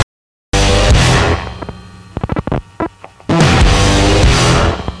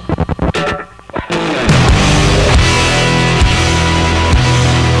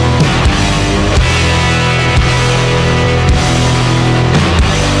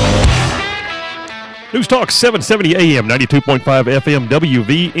News Talk 770 AM, 92.5 FM,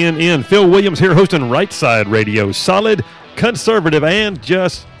 WVNN. Phil Williams here hosting Right Side Radio. Solid, conservative, and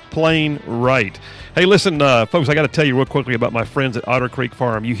just plain right. Hey, listen, folks, I got to tell you real quickly about my friends at Otter Creek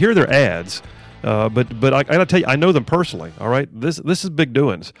Farm. You hear their ads, but I got to tell you, I know them personally, all right? This is big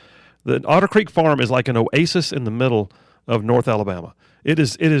doings. The Otter Creek Farm is like an oasis in the middle of North Alabama. It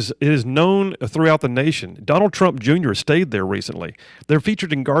is known throughout the nation. Donald Trump Jr. stayed there recently. They're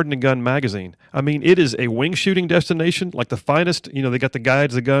featured in Garden and Gun magazine. I mean, it is a wing shooting destination, like the finest. You know, they got the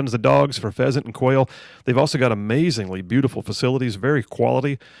guides, the guns, the dogs for pheasant and quail. They've also got amazingly beautiful facilities, very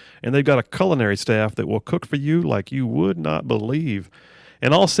quality, and they've got a culinary staff that will cook for you like you would not believe.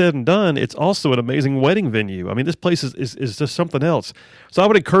 And all said and done, it's also an amazing wedding venue. I mean, this place is just something else. So I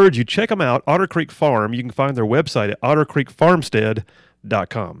would encourage you, check them out, Otter Creek Farm. You can find their website at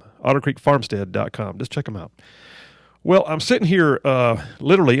ottercreekfarmstead.com. ottercreekfarmstead.com. Just check them out. Well, I'm sitting here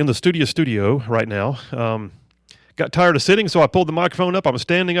literally in the studio right now. Got tired of sitting, so I pulled the microphone up. I'm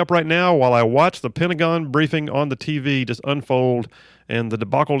standing up right now while I watch the Pentagon briefing on the TV just unfold, and the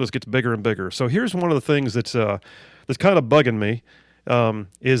debacle just gets bigger and bigger. So here's one of the things that's kind of bugging me.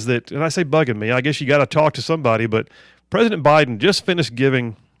 Is that, and I say bugging me, I guess you got to talk to somebody, but President Biden just finished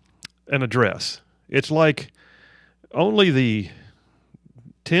giving an address. It's like only the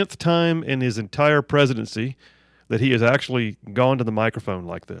 10th time in his entire presidency that he has actually gone to the microphone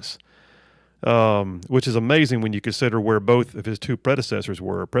like this, which is amazing when you consider where both of his two predecessors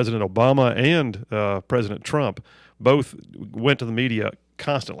were. President Obama and President Trump both went to the media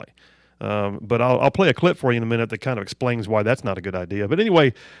constantly. But I'll play a clip for you in a minute that kind of explains why that's not a good idea. But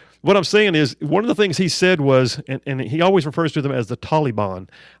anyway, what I'm saying is one of the things he said was, and he always refers to them as the Taliban.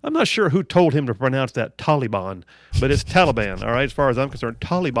 I'm not sure who told him to pronounce that Taliban, but it's Taliban, all right, as far as I'm concerned.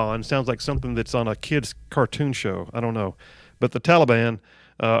 Taliban sounds like something that's on a kid's cartoon show. I don't know. But the Taliban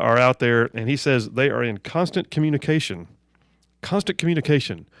are out there, and he says they are in constant communication with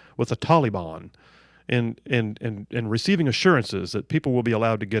the Taliban and receiving assurances that people will be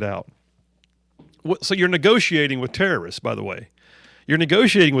allowed to get out. So you're negotiating with terrorists, by the way. You're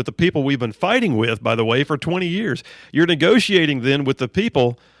negotiating with the people we've been fighting with, by the way, for 20 years. You're negotiating then with the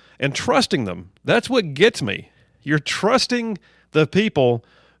people and trusting them. That's what gets me. You're trusting the people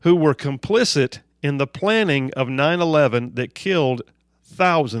who were complicit in the planning of 9/11 that killed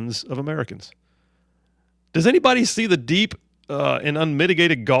thousands of Americans. Does anybody see the deep and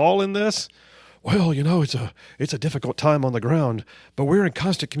unmitigated gall in this? Well, you know, it's a difficult time on the ground, but we're in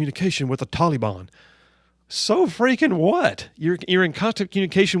constant communication with the Taliban. So freaking what? You're in constant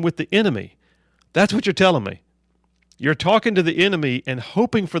communication with the enemy. That's what you're telling me. You're talking to the enemy and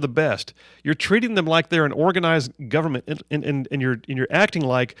hoping for the best. You're treating them like they're an organized government, and you're acting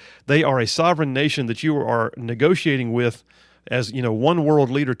like they are a sovereign nation that you are negotiating with as, you know, one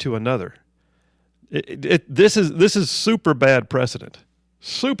world leader to another. This is super bad precedent.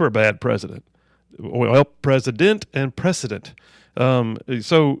 Super bad precedent. Well, president and precedent. I'll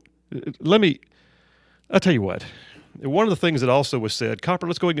tell you what. One of the things that also was said, Copper,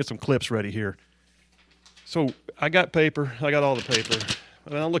 let's go ahead and get some clips ready here. So I got paper. I got all the paper.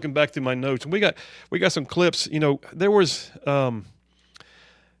 And I'm looking back through my notes, and we got some clips. You know, there was an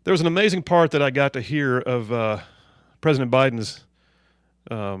amazing part that I got to hear of President Biden's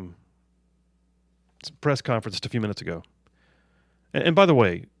press conference just a few minutes ago. And by the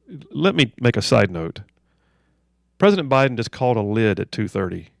way, let me make a side note. President Biden just called a lid at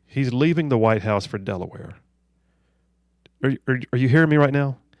 2:30. He's leaving the White House for Delaware. Are you hearing me right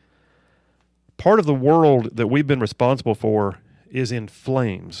now? Part of the world that we've been responsible for is in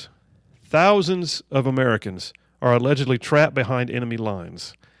flames. Thousands of Americans are allegedly trapped behind enemy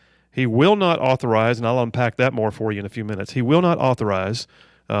lines. He will not authorize, and I'll unpack that more for you in a few minutes, he will not authorize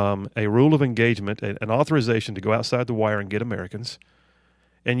a rule of engagement, an authorization to go outside the wire and get Americans.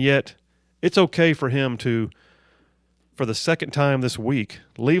 And yet, it's okay for him to, for the second time this week,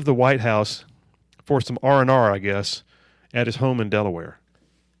 leave the White House for some R&R, I guess, at his home in Delaware.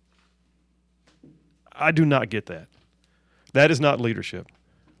 I do not get that. That is not leadership.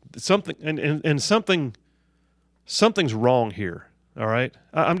 Something's wrong here, all right?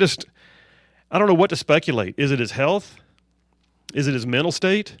 I don't know what to speculate. Is it his health? Is it his mental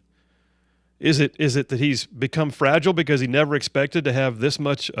state? Is it that he's become fragile because he never expected to have this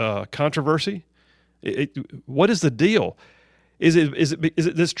much controversy? What is the deal? Is it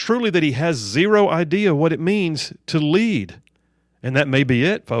this truly that he has zero idea what it means to lead? And that may be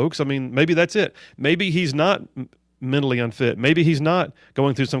it, folks. I mean, maybe that's it. Maybe he's not mentally unfit. Maybe he's not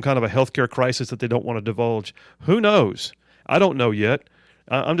going through some kind of a healthcare crisis that they don't want to divulge. Who knows? I don't know yet.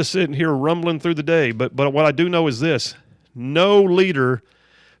 I'm just sitting here rumbling through the day. But what I do know is this. No leader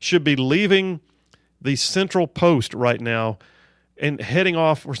should be leaving the central post right now and heading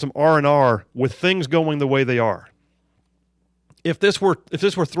off for some R&R with things going the way they are. If this were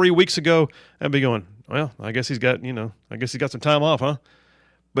 3 weeks ago, I'd be going, well, I guess he's got some time off, huh?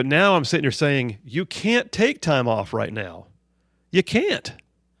 But now I'm sitting here saying, you can't take time off right now. You can't.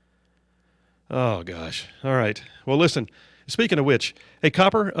 Oh, gosh. All right. Well, listen, speaking of which, hey,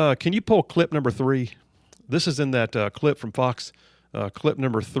 Copper, can you pull clip number 3? This is in that clip from Fox, clip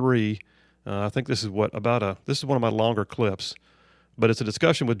number 3. I think this is this is one of my longer clips, but it's a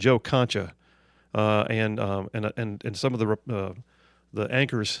discussion with Joe Concha and some of the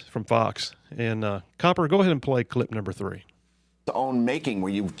anchors from Fox. And Copper, go ahead and play clip number 3. Own making,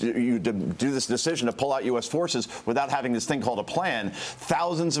 where you do this decision to pull out U.S. forces without having this thing called a plan.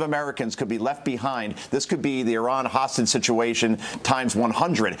 Thousands of Americans could be left behind. This could be the Iran hostage situation times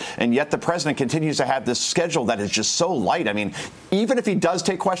 100. And yet the president continues to have this schedule that is just so light. I mean, even if he does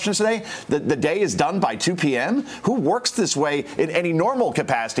take questions today, the day is done by 2 p.m. Who works this way in any normal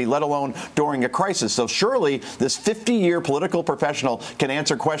capacity, let alone during a crisis? So surely this 50-year political professional can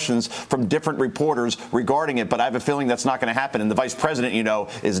answer questions from different reporters regarding it. But I have a feeling that's not going to happen. And the vice president,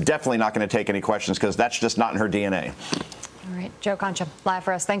 is definitely not going to take any questions because that's just not in her DNA. All right. Joe Concha, live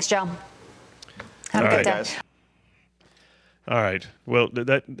for us. Thanks, Joe. Have a good day. Guys. All right. Well,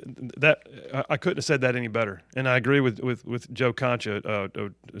 that I couldn't have said that any better. And I agree with Joe Concha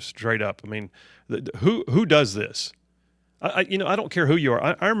straight up. I mean, who does this? I don't care who you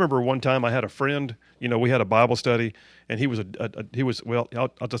are. I remember one time I had a friend, we had a Bible study, and he was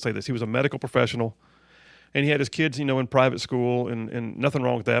I'll just say this. He was a medical professional. And he had his kids, in private school, and nothing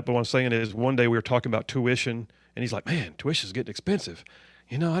wrong with that. But what I'm saying is, one day we were talking about tuition, and he's like, man, tuition's getting expensive.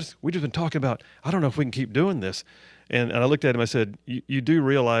 We've just been talking about, I don't know if we can keep doing this. And I looked at him, I said, you do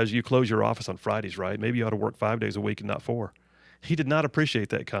realize you close your office on Fridays, right? Maybe you ought to work 5 days a week and not 4. He did not appreciate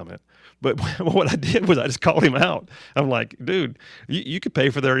that comment. But what I did was I just called him out. I'm like, dude, you could pay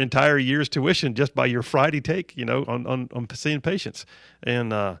for their entire year's tuition just by your Friday take, on seeing patients.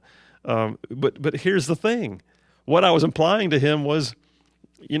 And but here's the thing. What I was implying to him was,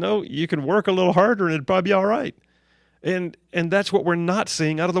 you can work a little harder and it'd probably be all right. And that's what we're not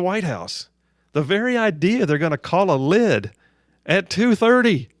seeing out of the White House. The very idea they're going to call a lid at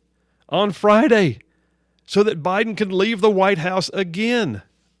 2:30 on Friday so that Biden can leave the White House again.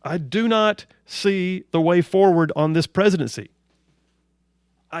 I do not see the way forward on this presidency.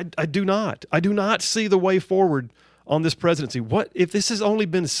 I do not. I do not see the way forward on this presidency. What if this has only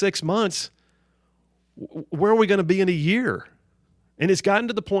been 6 months? Where are we going to be in a year? And it's gotten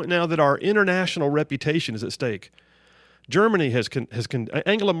to the point now that our international reputation is at stake. Germany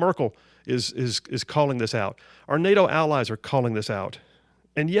Angela Merkel is calling this out. Our NATO allies are calling this out.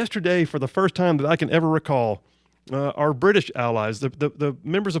 And yesterday, for the first time that I can ever recall, our British allies, the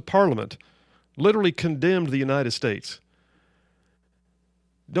members of Parliament, literally condemned the United States.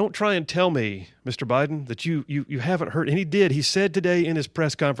 Don't try and tell me, Mr. Biden, that you haven't heard. And he did. He said today in his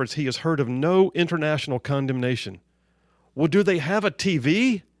press conference he has heard of no international condemnation. Well, do they have a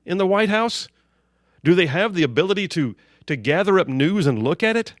TV in the White House? Do they have the ability to gather up news and look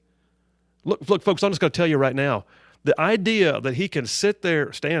at it? Look, folks, I'm just going to tell you right now. The idea that he can stand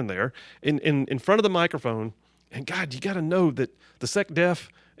there in front of the microphone, and God, you got to know that the SecDef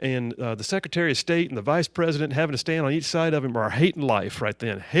and the Secretary of State and the Vice President having to stand on each side of him are hating life right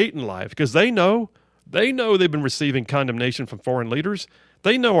then, hating life, because they know they've been receiving condemnation from foreign leaders.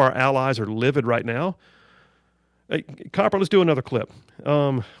 They know our allies are livid right now. Hey, Copper, let's do another clip.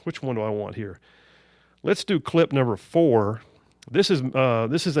 Which one do I want here? Let's do clip number 4. This is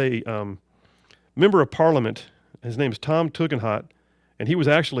a member of Parliament. His name is Tom Tugendhat, and he was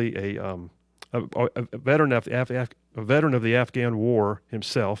actually a veteran of the Afghan War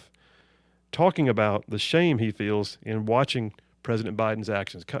himself, talking about the shame he feels in watching President Biden's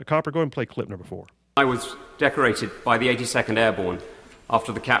actions. Copper, go ahead and play clip number 4. I was decorated by the 82nd Airborne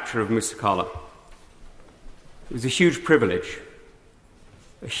after the capture of Musakala. It was a huge privilege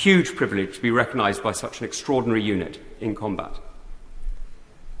to be recognized by such an extraordinary unit in combat.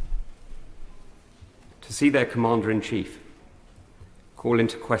 To see their commander-in-chief call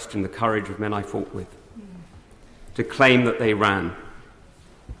into question the courage of men I fought with, to claim that they ran.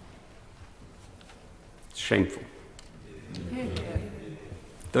 It's shameful.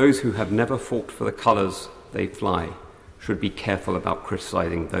 Those who have never fought for the colours they fly should be careful about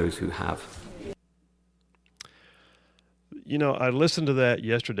criticizing those who have. I listened to that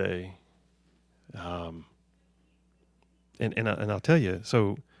yesterday, and I'll tell you.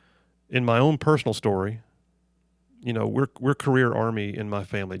 So, in my own personal story, we're career Army in my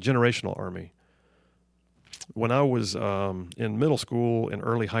family, generational Army. When I was in middle school and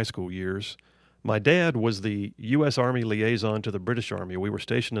early high school years, My dad was the U.S. Army liaison to the British Army. We were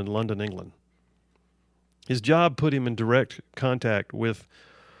stationed in London, England. His job put him in direct contact with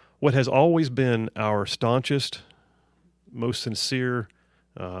what has always been our staunchest, most sincere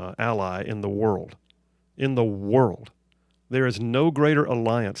ally in the world. In the world. There is no greater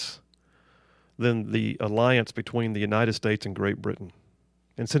alliance than the alliance between the United States and Great Britain.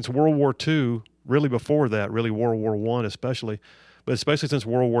 And since World War II, really before that, really World War I especially, but especially since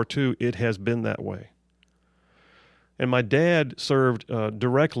World War II, it has been that way. And my dad served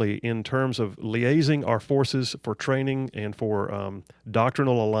directly in terms of liaising our forces for training and for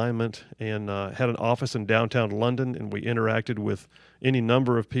doctrinal alignment, and had an office in downtown London, and we interacted with any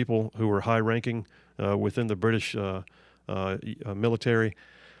number of people who were high-ranking within the British military.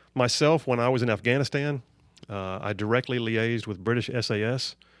 Myself, when I was in Afghanistan, I directly liaised with British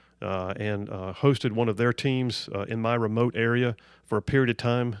SAS and hosted one of their teams in my remote area for a period of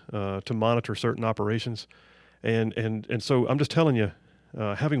time to monitor certain operations. And so I'm just telling you,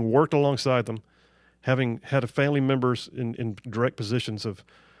 having worked alongside them, having had family members in direct positions of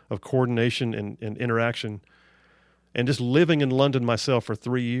coordination and interaction, and just living in London myself for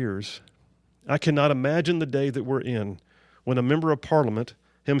 3 years, I cannot imagine the day that we're in when a member of Parliament,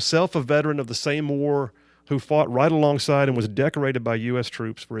 himself a veteran of the same war, who fought right alongside and was decorated by U.S.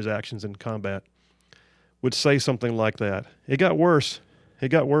 troops for his actions in combat, would say something like that. It got worse. It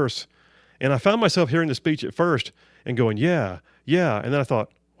got worse. And I found myself hearing the speech at first and going, yeah. And then I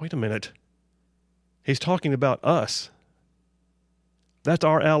thought, wait a minute. He's talking about us. That's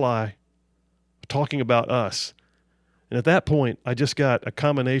our ally talking about us. And at that point, I just got a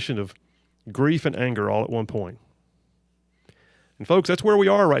combination of grief and anger all at one point. And folks, that's where we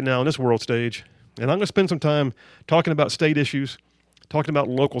are right now in this world stage. And I'm going to spend some time talking about state issues, talking about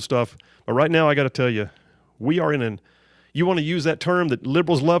local stuff. But right now, I got to tell you, we are in you want to use that term that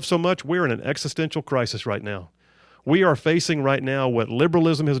liberals love so much? We're in an existential crisis right now. We are facing right now what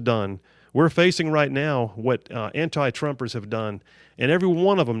liberalism has done. We're facing right now what anti-Trumpers have done. And every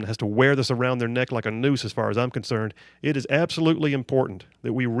one of them has to wear this around their neck like a noose as far as I'm concerned. It is absolutely important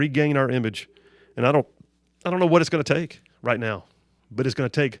that we regain our image. And I don't know what it's going to take right now. But it's going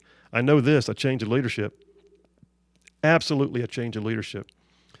to take, I know this, a change of leadership. Absolutely a change of leadership.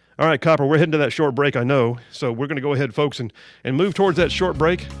 All right, Copper, we're heading to that short break, I know. So we're going to go ahead, folks, and move towards that short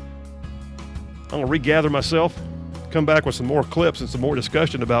break. I'm going to regather myself, come back with some more clips and some more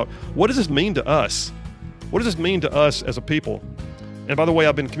discussion about what does this mean to us? What does this mean to us as a people? And by the way,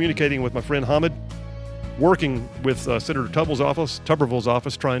 I've been communicating with my friend Hamid, working with Senator Tuberville's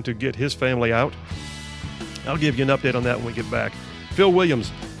office, trying to get his family out. I'll give you an update on that when we get back. Phil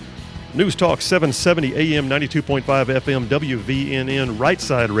Williams, News Talk 770 AM 92.5 FM WVNN Right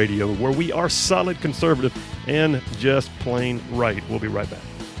Side Radio, where we are solid conservative and just plain right. We'll be right back.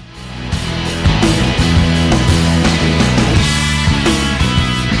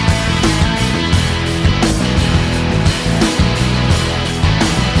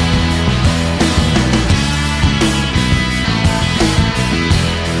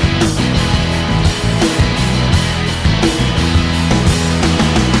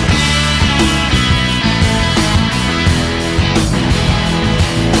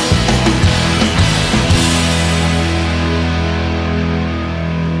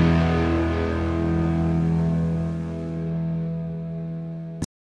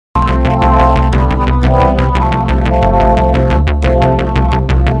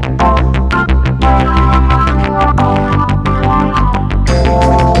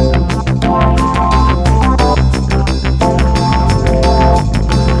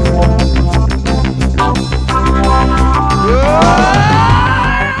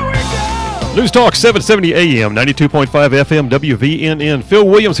 News Talk 770 AM, 92.5 FM, WVNN. Phil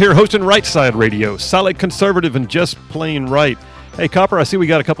Williams here, hosting Right Side Radio. Solid conservative and just plain right. Hey, Copper, I see we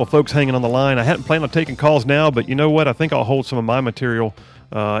got a couple folks hanging on the line. I hadn't planned on taking calls now, but you know what? I think I'll hold some of my material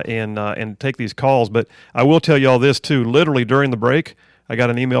and take these calls. But I will tell you all this, too. Literally during the break, I got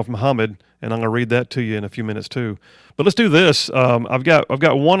an email from Hamid, and I'm going to read that to you in a few minutes, too. But let's do this. I've got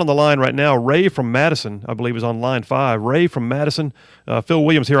one on the line right now. Ray from Madison, I believe, is on line 5. Ray from Madison. Phil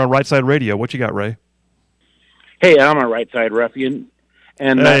Williams here on Right Side Radio. What you got, Ray? Hey, I'm a Right Side ruffian.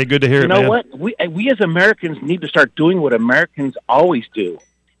 And hey, good to hear it, man. You know what? We as Americans need to start doing what Americans always do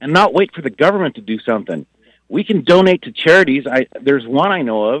and not wait for the government to do something. We can donate to charities. There's one I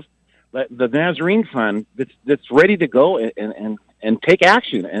know of, the Nazarene Fund, that's ready to go and take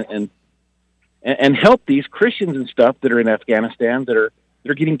action and help these Christians and stuff that are in Afghanistan that are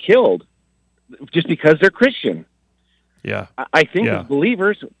getting killed just because they're Christian. Yeah. I think as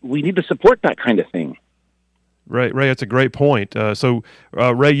believers, we need to support that kind of thing. Ray, that's a great point. So,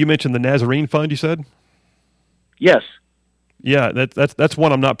 Ray, you mentioned the Nazarene Fund, you said? Yes. Yeah, that's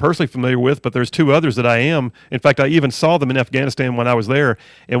one I'm not personally familiar with, but there's two others that I am. In fact, I even saw them in Afghanistan when I was there.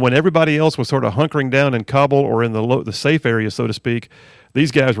 And when everybody else was sort of hunkering down in Kabul or in the safe area, so to speak,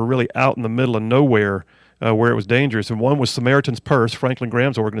 these guys were really out in the middle of nowhere where it was dangerous. And one was Samaritan's Purse, Franklin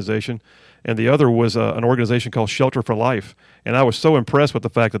Graham's organization, and the other was an organization called Shelter for Life. And I was so impressed with the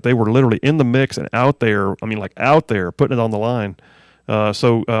fact that they were literally in the mix and out there. I mean, like out there, putting it on the line.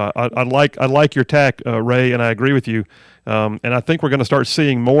 So I like your tack, Ray, and I agree with you. And I think we're going to start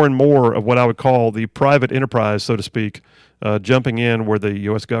seeing more and more of what I would call the private enterprise, so to speak, jumping in where the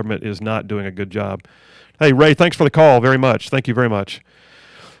U.S. government is not doing a good job. Hey, Ray, thanks for the call very much. Thank you very much.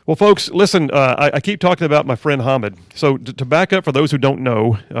 Well, folks, listen, I keep talking about my friend Hamid. So to back up for those who don't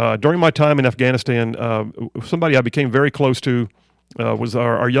know, during my time in Afghanistan, somebody I became very close to was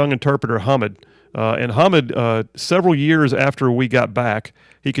our young interpreter, Hamid. And Hamid, several years after we got back,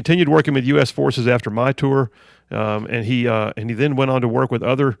 he continued working with U.S. forces after my tour, and he then went on to work with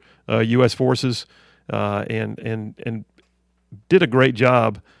other U.S. forces and did a great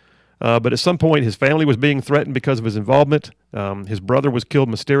job. But at some point, his family was being threatened because of his involvement. His brother was killed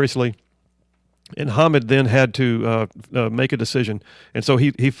mysteriously. And Hamid then had to make a decision. And so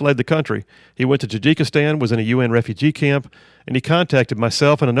he fled the country. He went to Tajikistan, was in a UN refugee camp, and he contacted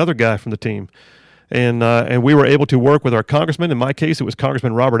myself and another guy from the team. And we were able to work with our congressman. In my case, it was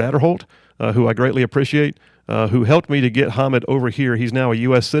Congressman Robert Adderholt, who I greatly appreciate, who helped me to get Hamid over here. He's now a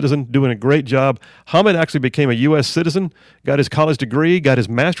U.S. citizen, doing a great job. Hamid actually became a U.S. citizen, got his college degree, got his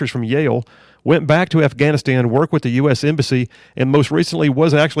master's from Yale, went back to Afghanistan, worked with the U.S. Embassy, and most recently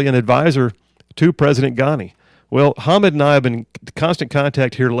was actually an advisor to President Ghani. Well, Hamid and I have been in constant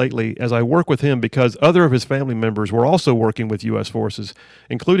contact here lately as I work with him because other of his family members were also working with U.S. forces,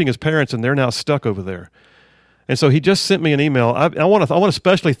 including his parents, and they're now stuck over there. And so he just sent me an email. I want to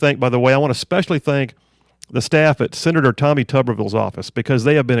especially thank, by the way, the staff at Senator Tommy Tuberville's office because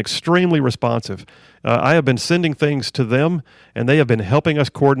they have been extremely responsive. I have been sending things to them, and they have been helping us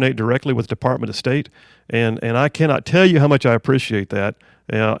coordinate directly with the Department of State, and I cannot tell you how much I appreciate that.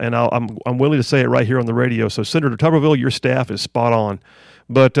 And I'm willing to say it right here on the radio. So Senator Tuberville, your staff is spot on.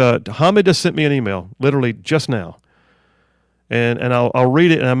 But Hamid just sent me an email, literally just now. And I'll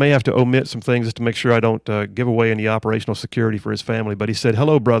read it, and I may have to omit some things just to make sure I don't give away any operational security for his family. But he said,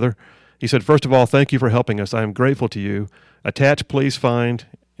 "Hello, brother." He said, "First of all, thank you for helping us. I am grateful to you. Attach, please find,"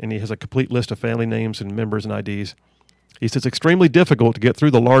 and he has a complete list of family names and members and IDs. He says, "It's extremely difficult to get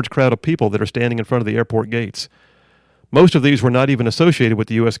through the large crowd of people that are standing in front of the airport gates. Most of these were not even associated with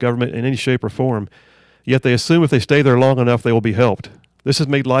the U.S. government in any shape or form, yet they assume if they stay there long enough, they will be helped. This has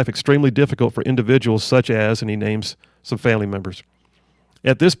made life extremely difficult for individuals such as," and he names some family members.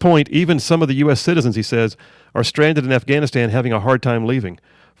 "At this point, even some of the U.S. citizens," he says, "are stranded in Afghanistan having a hard time leaving.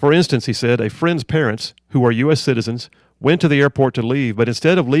 For instance," he said, "a friend's parents, who are U.S. citizens, went to the airport to leave, but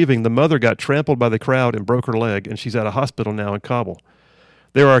instead of leaving, the mother got trampled by the crowd and broke her leg, and she's at a hospital now in Kabul.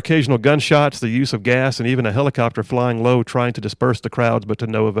 There are occasional gunshots, the use of gas, and even a helicopter flying low trying to disperse the crowds, but to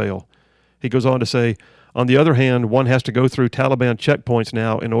no avail." He goes on to say, "On the other hand, one has to go through Taliban checkpoints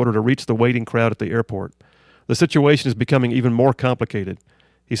now in order to reach the waiting crowd at the airport. The situation is becoming even more complicated."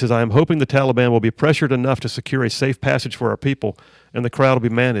 He says, "I am hoping the Taliban will be pressured enough to secure a safe passage for our people, and the crowd will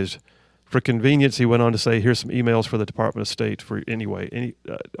be managed. For convenience," he went on to say, "here's some emails for the Department of State for anyway."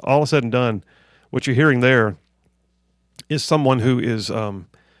 All said and done, what you're hearing there is someone who is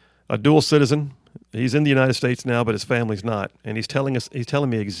a dual citizen. He's in the United States now, but his family's not. And he's telling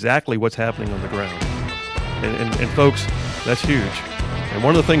me exactly what's happening on the ground. And folks, that's huge. And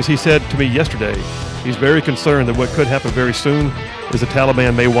one of the things he said to me yesterday, he's very concerned that what could happen very soon is the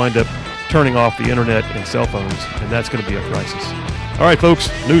Taliban may wind up turning off the internet and cell phones, and that's going to be a crisis. All right, folks,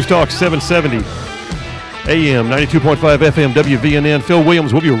 News Talk 770 AM, 92.5 FM, WVNN. Phil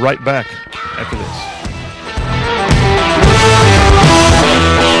Williams, we'll be right back after this.